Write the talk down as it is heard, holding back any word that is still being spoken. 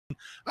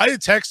I had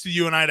texted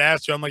you and I'd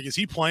asked you, I'm like, is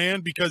he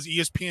playing? Because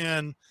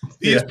ESPN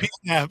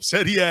app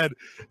said he had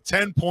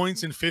 10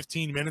 points in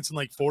 15 minutes and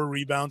like 4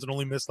 rebounds and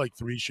only missed like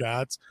 3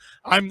 shots.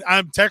 I'm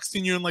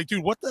texting you and like,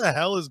 dude, what the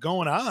hell is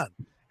going on?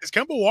 Is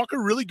Kemba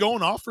Walker really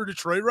going off for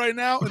Detroit right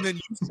now? And then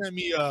you sent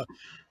me a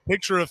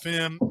picture of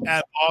him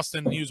at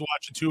Boston. And he was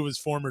watching 2 of his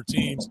former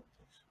teams.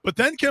 But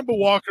then Kemba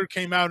Walker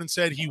came out and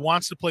said he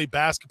wants to play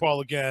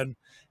basketball again.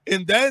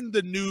 And then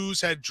the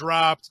news had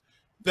dropped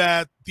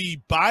that the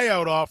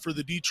buyout offer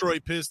the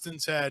Detroit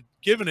Pistons had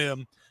given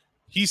him,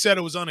 he said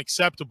it was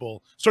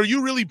unacceptable. So are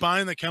you really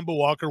buying that Kemba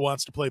Walker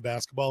wants to play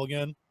basketball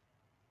again?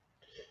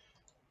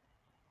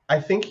 I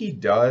think he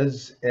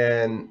does.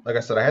 And like I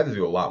said, I had to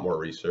do a lot more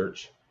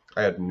research.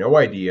 I had no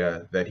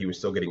idea that he was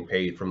still getting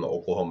paid from the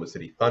Oklahoma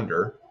City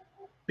Thunder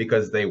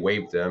because they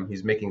waived him.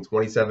 He's making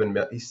he's set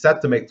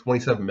to make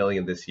 $27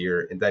 million this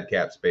year in dead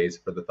cap space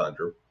for the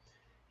Thunder.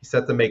 He's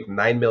set to make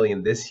 $9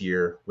 million this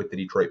year with the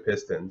Detroit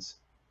Pistons.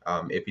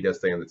 If he does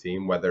stay on the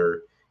team,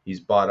 whether he's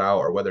bought out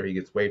or whether he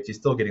gets waived, he's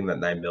still getting that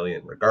 $9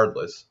 million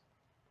regardless.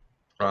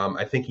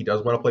 I think he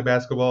does want to play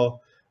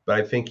basketball, but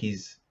I think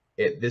he's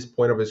at this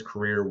point of his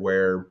career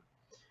where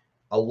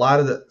a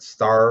lot of the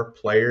star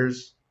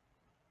players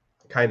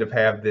kind of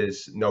have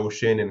this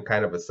notion and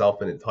kind of a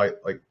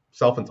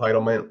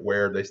self-entitlement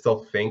where they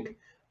still think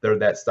they're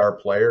that star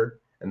player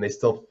and they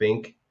still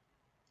think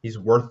he's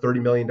worth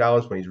 $30 million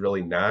when he's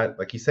really not.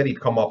 Like he said, he'd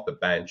come off the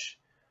bench.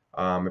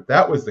 If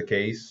that was the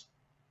case,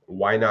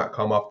 why not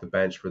come off the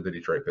bench for the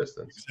Detroit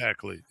Pistons?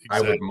 Exactly.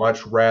 I would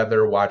much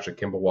rather watch a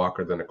Kemba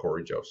Walker than a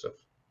Corey Joseph.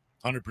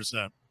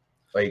 100%.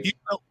 Like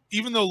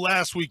even though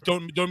last week,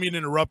 don't mean to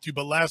interrupt you,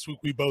 but last week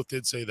we both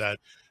did say that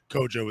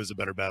Kojo is a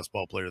better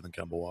basketball player than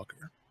Kemba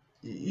Walker.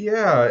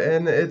 Yeah,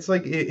 and it's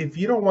like if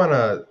you don't want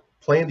to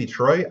play in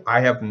Detroit,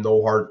 I have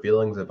no hard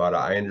feelings about it.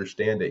 I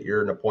understand that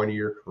you're in a point of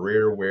your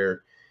career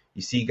where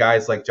you see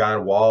guys like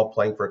John Wall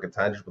playing for a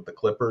contender with the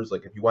Clippers.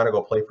 Like if you want to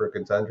go play for a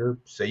contender,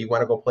 say you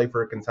want to go play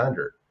for a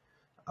contender.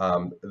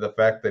 The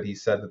fact that he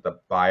said that the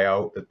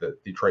buyout that the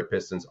Detroit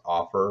Pistons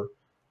offer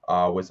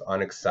was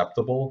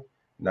unacceptable.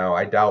 Now,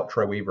 I doubt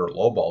Troy Weaver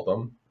lowballed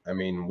him. I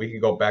mean, we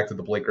could go back to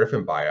the Blake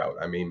Griffin buyout.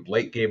 I mean,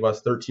 Blake gave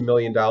us $13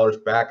 million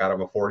back out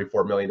of a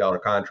 $44 million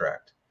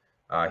contract.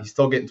 He's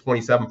still getting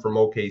 27 from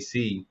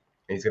OKC, and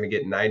he's going to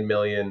get $9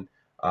 million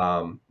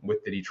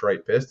with the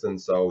Detroit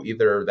Pistons. So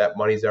either that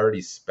money's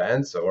already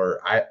spent, or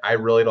I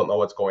really don't know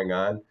what's going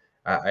on.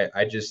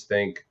 I just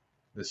think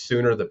the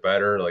sooner the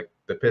better. Like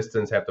the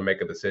Pistons have to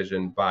make a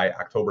decision by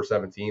October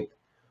 17th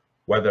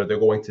whether they're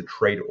going to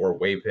trade or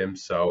waive him.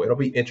 So it'll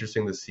be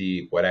interesting to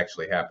see what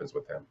actually happens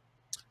with him.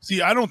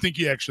 See, I don't think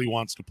he actually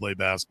wants to play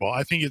basketball.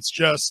 I think it's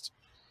just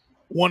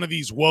one of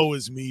these woe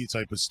is me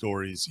type of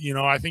stories. You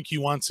know, I think he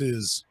wants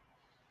the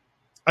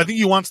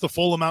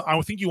full amount. I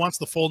think he wants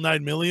the full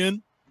 $9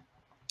 million,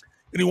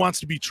 and he wants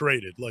to be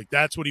traded. Like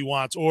that's what he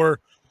wants. Or,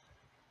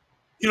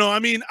 you know, I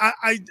mean,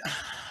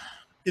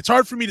 it's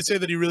hard for me to say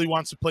that he really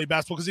wants to play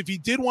basketball, because if he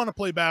did want to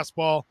play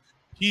basketball,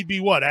 he'd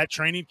be at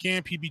training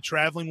camp. He'd be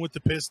traveling with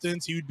the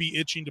Pistons. He would be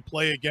itching to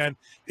play again.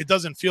 It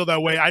doesn't feel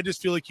that way. I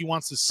just feel like he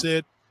wants to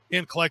sit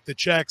and collect the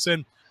checks.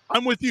 And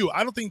I'm with you.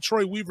 I don't think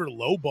Troy Weaver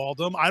lowballed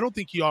him. I don't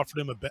think he offered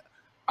him a bet.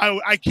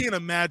 I can't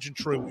imagine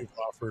Troy Weaver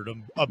offered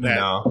him a bet.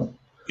 No.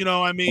 You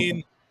know, I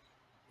mean,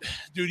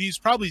 dude, he's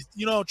probably,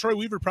 Troy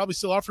Weaver probably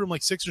still offered him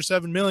like $6 or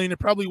 $7 million. It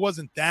probably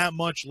wasn't that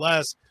much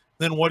less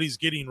than what he's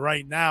getting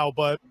right now,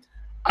 but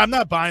I'm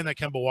not buying that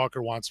Kemba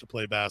Walker wants to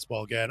play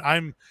basketball again.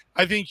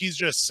 I think he's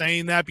just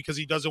saying that because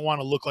he doesn't want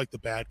to look like the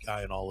bad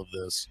guy in all of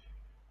this.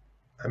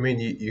 I mean,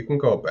 you can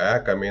go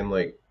back. I mean,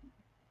 like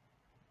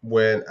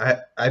when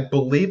I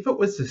believe it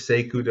was the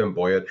Sekou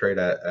Doumbouya trade.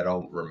 I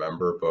don't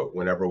remember, but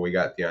whenever we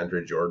got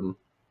DeAndre Jordan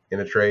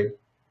in a trade,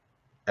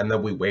 and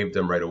then we waived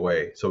him right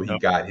away, so he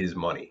got his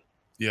money.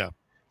 Yeah.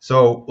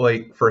 So,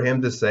 like, for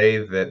him to say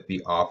that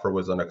the offer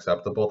was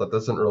unacceptable, that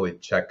doesn't really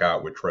check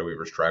out with Troy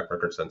Weaver's track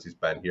record since he's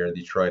been here in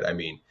Detroit. I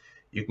mean,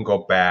 you can go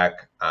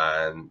back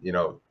on,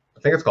 I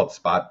think it's called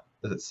SpotTrack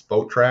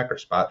or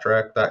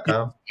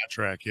SpotTrack.com?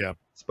 SpotTrack, yeah.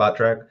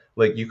 SpotTrack.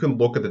 Like, you can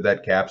look at the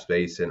dead cap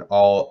space and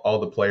all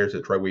the players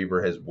that Troy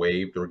Weaver has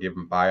waived or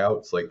given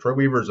buyouts. Like, Troy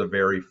Weaver is a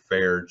very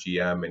fair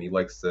GM, and he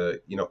likes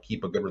to,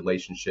 keep a good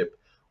relationship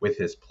with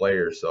his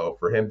players. So,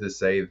 for him to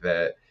say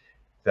that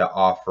the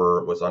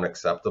offer was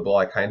unacceptable,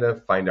 I kind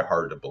of find it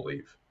hard to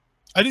believe.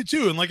 I did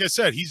too. And like I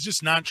said, he's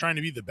just not trying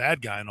to be the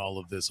bad guy in all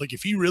of this. Like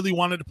if he really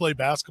wanted to play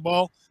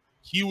basketball,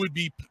 he would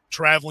be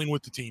traveling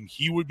with the team.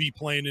 He would be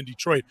playing in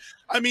Detroit.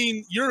 I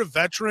mean, you're a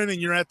veteran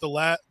and you're at the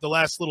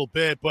last little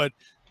bit, but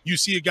you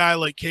see a guy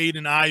like Cade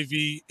and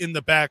Ivy in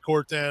the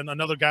backcourt and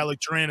another guy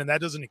like Durant, and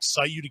that doesn't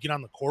excite you to get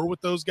on the court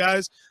with those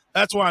guys.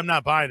 That's why I'm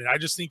not buying it. I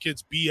just think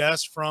it's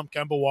BS from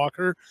Kemba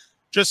Walker.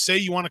 Just say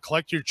you want to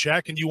collect your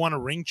check and you want to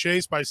ring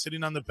chase by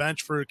sitting on the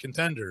bench for a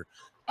contender.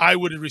 I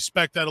would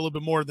respect that a little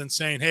bit more than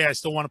saying, hey, I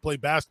still want to play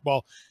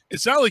basketball.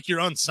 It's not like you're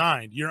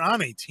unsigned. You're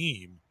on a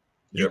team.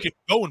 You can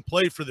go and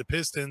play for the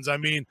Pistons. I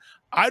mean,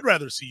 I'd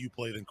rather see you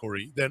play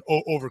than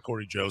over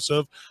Corey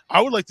Joseph.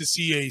 I would like to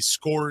see a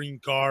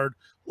scoring guard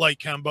like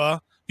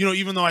Kemba. You know,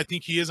 even though I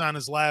think he is on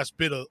his last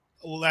bit of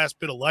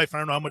life, I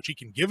don't know how much he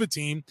can give a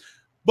team,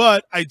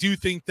 but I do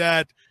think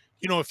that,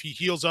 you know, if he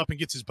heals up and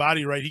gets his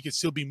body right, he could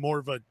still be more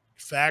of a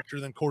factor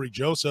than Corey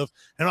Joseph.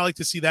 And I like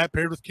to see that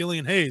paired with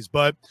Killian Hayes.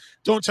 But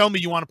don't tell me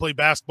you want to play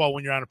basketball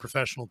when you're on a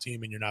professional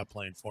team and you're not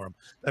playing for him.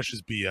 That's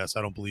just BS.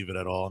 I don't believe it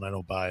at all, and I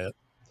don't buy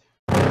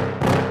it.